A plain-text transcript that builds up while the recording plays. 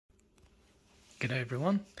G'day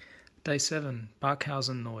everyone. Day 7,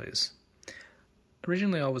 Barkhausen noise.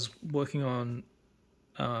 Originally I was working on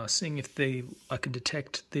seeing if I could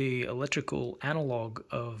detect the electrical analogue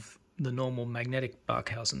of the normal magnetic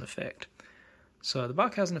Barkhausen effect. So the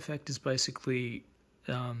Barkhausen effect is basically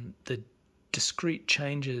the discrete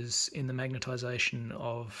changes in the magnetization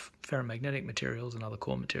of ferromagnetic materials and other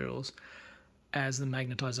core materials as the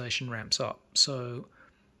magnetization ramps up. So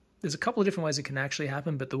there's a couple of different ways it can actually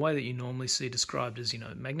happen, but the way that you normally see described is,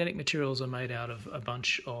 magnetic materials are made out of a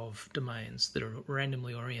bunch of domains that are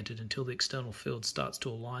randomly oriented until the external field starts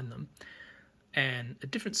to align them. And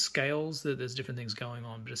at different scales, there's different things going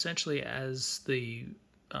on, but essentially as the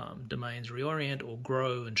domains reorient or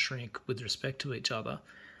grow and shrink with respect to each other,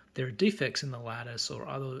 there are defects in the lattice or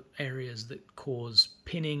other areas that cause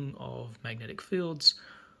pinning of magnetic fields,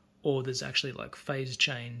 or there's actually like phase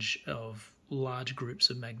change of large groups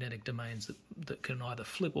of magnetic domains that can either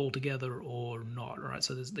flip altogether or not, right?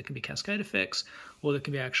 So there can be cascade effects, or there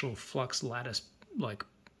can be actual flux lattice, like,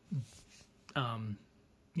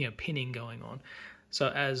 pinning going on. So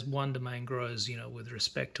as one domain grows, with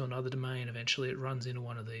respect to another domain, eventually it runs into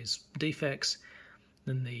one of these defects.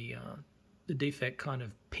 Then the defect kind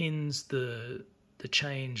of pins the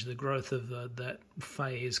change, the growth of that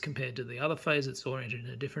phase compared to the other phase. It's oriented in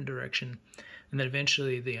a different direction, and then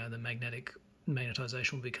eventually the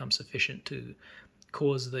magnetization will become sufficient to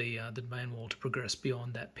cause the domain wall to progress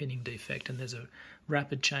beyond that pinning defect, and there's a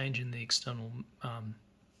rapid change in the external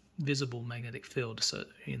visible magnetic field, so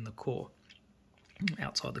in the core,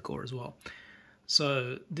 outside the core as well.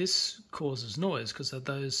 So this causes noise because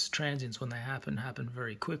those transients, when they happen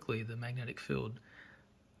very quickly. The magnetic field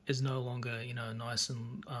is no longer, nice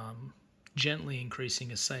and gently increasing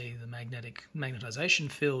as, say, the magnetization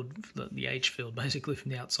field, the H field, basically from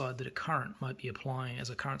the outside that a current might be applying. As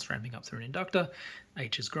a current's ramping up through an inductor,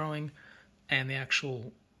 H is growing, and the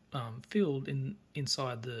actual field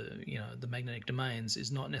inside the magnetic domains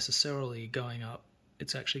is not necessarily going up.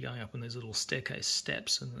 It's actually going up in these little staircase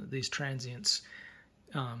steps, and these transients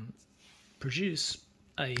produce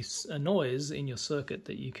a noise in your circuit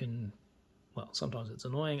that you can. Well, sometimes it's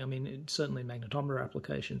annoying. I mean, certainly magnetometer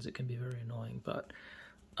applications, it can be very annoying, but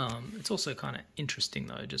it's also kind of interesting,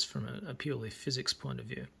 though, just from a purely physics point of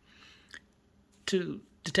view. To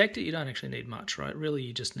detect it, you don't actually need much, right? Really,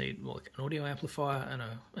 you just need like an audio amplifier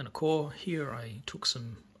and a core. Here, I took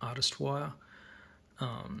some artist wire,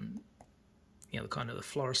 the kind of the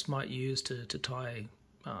florist might use to tie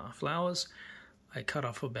flowers. I cut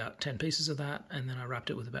off about 10 pieces of that, and then I wrapped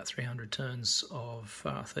it with about 300 turns of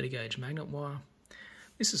 30 gauge magnet wire.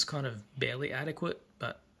 This is kind of barely adequate,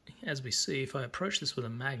 but as we see, if I approach this with a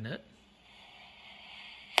magnet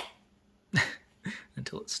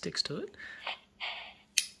until it sticks to it,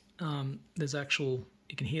 you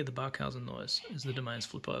can hear the Barkhausen noise as the domains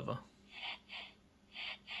flip over.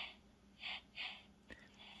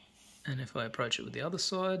 And if I approach it with the other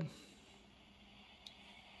side,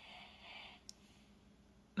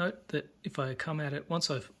 note that if I come at it, once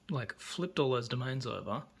I've flipped all those domains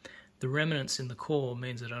over, the remnants in the core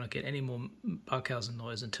means that I don't get any more Barkhausen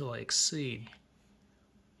noise until I exceed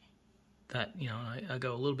that. I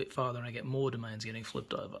go a little bit farther and I get more domains getting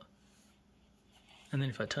flipped over. And then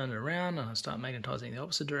if I turn it around and I start magnetizing the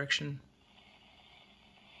opposite direction,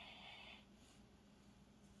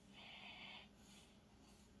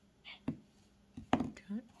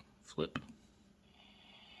 okay, flip.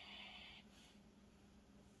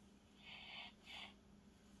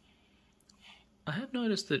 I have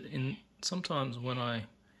noticed that sometimes when I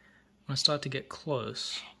start to get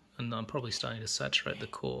close, and I'm probably starting to saturate the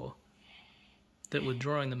core, that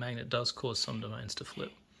withdrawing the magnet does cause some domains to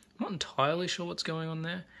flip. I'm not entirely sure what's going on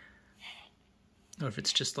there, or if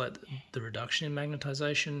it's just like the reduction in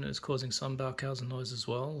magnetization is causing some Barkhausen noise as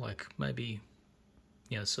well. Like maybe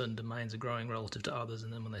certain domains are growing relative to others,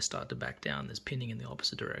 and then when they start to back down, there's pinning in the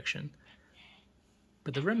opposite direction.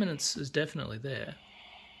 But the remnants is definitely there.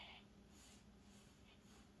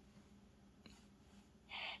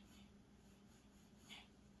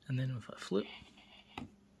 And then if I flip,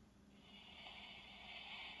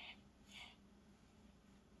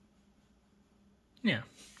 yeah.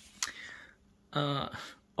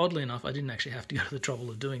 Oddly enough, I didn't actually have to go to the trouble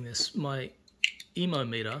of doing this. My emo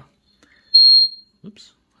meter,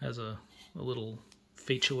 has a little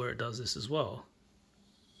feature where it does this as well.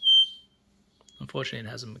 Unfortunately,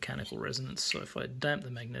 it has a mechanical resonance, so if I damp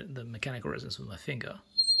the mechanical resonance with my finger,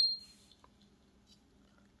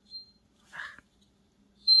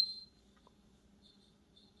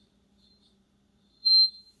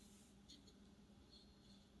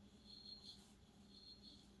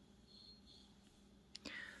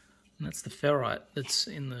 And that's the ferrite that's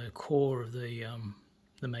in the core of the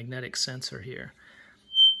magnetic sensor here.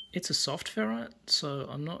 It's a soft ferrite, so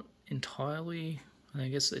I'm not entirely, I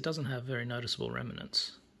guess it doesn't have very noticeable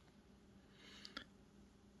remnants.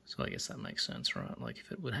 So I guess that makes sense, right? Like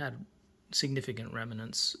if it would have significant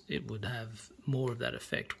remnants, it would have more of that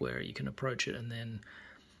effect where you can approach it and then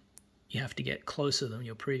you have to get closer than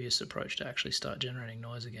your previous approach to actually start generating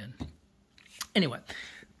noise again. Anyway,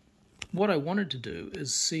 what I wanted to do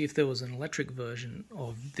is see if there was an electric version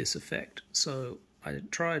of this effect. So I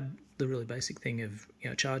tried the really basic thing of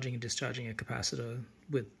charging and discharging a capacitor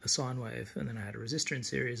with a sine wave, and then I had a resistor in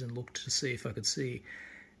series and looked to see if I could see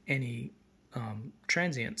any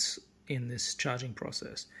transients in this charging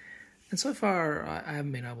process. And so far I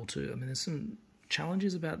haven't been able to. I mean, there's some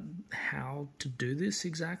challenges about how to do this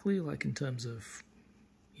exactly, like in terms of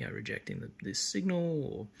rejecting this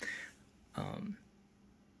signal or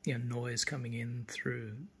noise coming in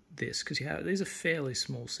through this, because these are fairly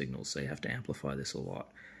small signals, so you have to amplify this a lot.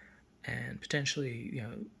 And potentially,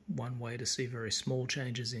 one way to see very small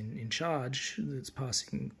changes in charge that's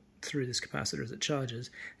passing through this capacitor as it charges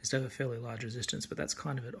is to have a fairly large resistance, but that's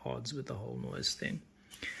kind of at odds with the whole noise thing.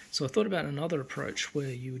 So I thought about another approach where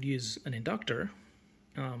you would use an inductor.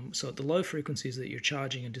 So at the low frequencies that you're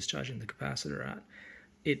charging and discharging the capacitor at,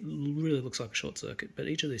 it really looks like a short circuit, but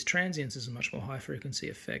each of these transients is a much more high frequency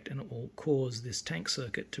effect, and it will cause this tank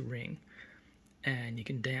circuit to ring. And you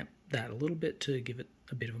can damp that a little bit to give it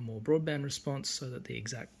a bit of a more broadband response so that the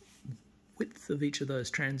exact width of each of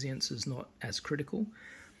those transients is not as critical.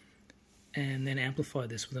 And then amplify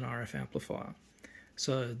this with an RF amplifier.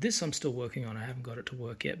 So this I'm still working on. I haven't got it to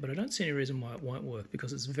work yet, but I don't see any reason why it won't work,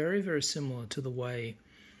 because it's very, very similar to the way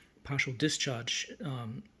partial discharge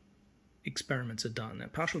experiments are done. Now,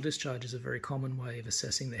 partial discharge is a very common way of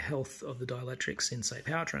assessing the health of the dielectrics in, say,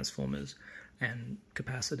 power transformers and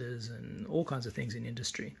capacitors and all kinds of things in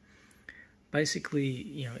industry.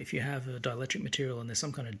 Basically, if you have a dielectric material and there's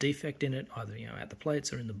some kind of defect in it, either at the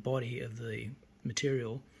plates or in the body of the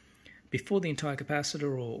material, before the entire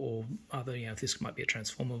capacitor or other, if this might be a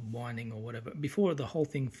transformer winding or whatever, before the whole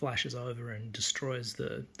thing flashes over and destroys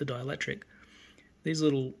the dielectric, these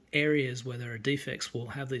little areas where there are defects will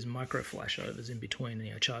have these micro flashovers in between,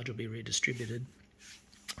 and charge will be redistributed.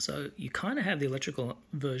 So you kind of have the electrical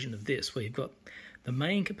version of this, where you've got the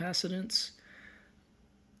main capacitance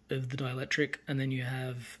of the dielectric, and then you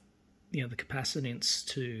have the capacitance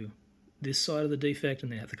to this side of the defect,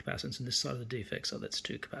 and then you have the capacitance on this side of the defect. So that's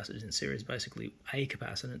two capacitors in series, basically a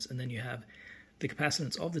capacitance, and then you have the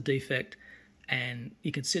capacitance of the defect, and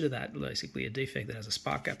you consider that basically a defect that has a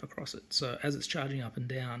spark gap across it. So as it's charging up and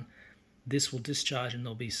down, this will discharge, and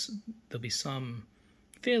there'll be some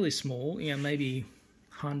fairly small, maybe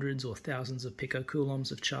hundreds or thousands of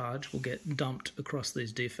picocoulombs of charge will get dumped across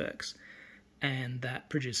these defects, and that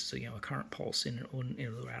produces a current pulse in or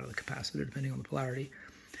out of the capacitor, depending on the polarity.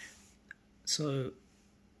 So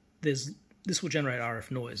this will generate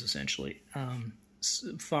RF noise, essentially,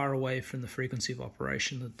 far away from the frequency of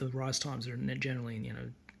operation. The rise times are generally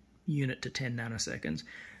in unit to 10 nanoseconds,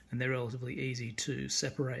 and they're relatively easy to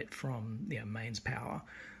separate from mains power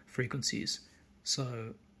frequencies.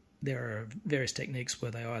 So there are various techniques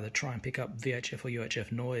where they either try and pick up VHF or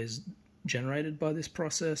UHF noise generated by this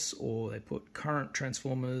process, or they put current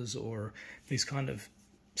transformers or these kind of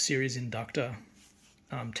series inductor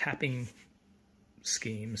tapping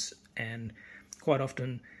schemes, and quite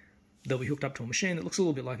often they'll be hooked up to a machine that looks a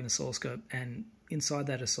little bit like an oscilloscope, and inside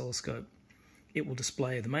that oscilloscope it will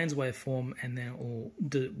display the mains waveform, and then it will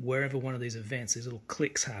do, wherever one of these events, these little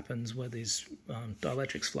clicks happens where these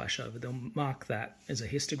dielectrics flash over, they'll mark that as a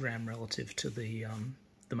histogram relative to the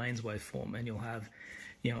mains waveform, and you'll have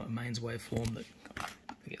a mains waveform that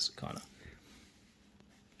I guess kind of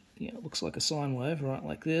looks like a sine wave, right,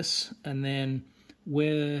 like this, and then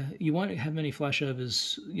where you won't have many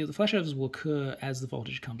flashovers, the flashovers will occur as the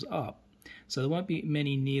voltage comes up, so there won't be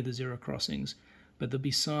many near the zero crossings, but there'll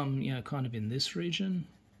be some kind of in this region,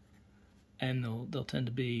 and they'll tend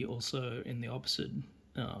to be also in the opposite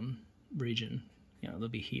region. They'll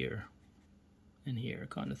be here and here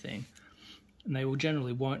kind of thing, and they will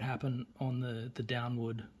generally won't happen on the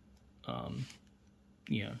downward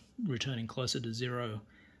returning closer to zero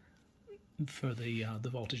for the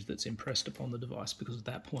voltage that's impressed upon the device, because at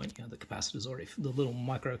that point the capacitor's already, the little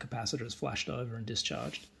micro capacitor has flashed over and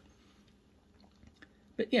discharged.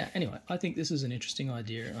 But anyway, I think this is an interesting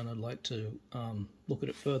idea, and I'd like to look at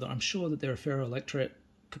it further. I'm sure that there are ferroelectric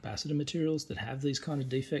capacitor materials that have these kind of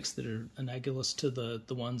defects that are analogous to the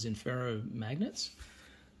ones in ferromagnets,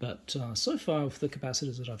 but so far with the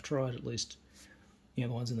capacitors that I've tried, at least, the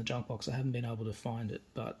ones in the junk box, I haven't been able to find it,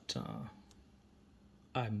 but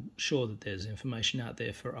I'm sure that there's information out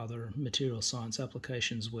there for other material science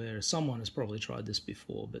applications where someone has probably tried this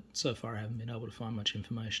before, but so far I haven't been able to find much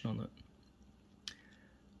information on it.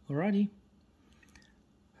 Alrighty,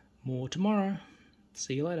 more tomorrow.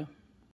 See you later.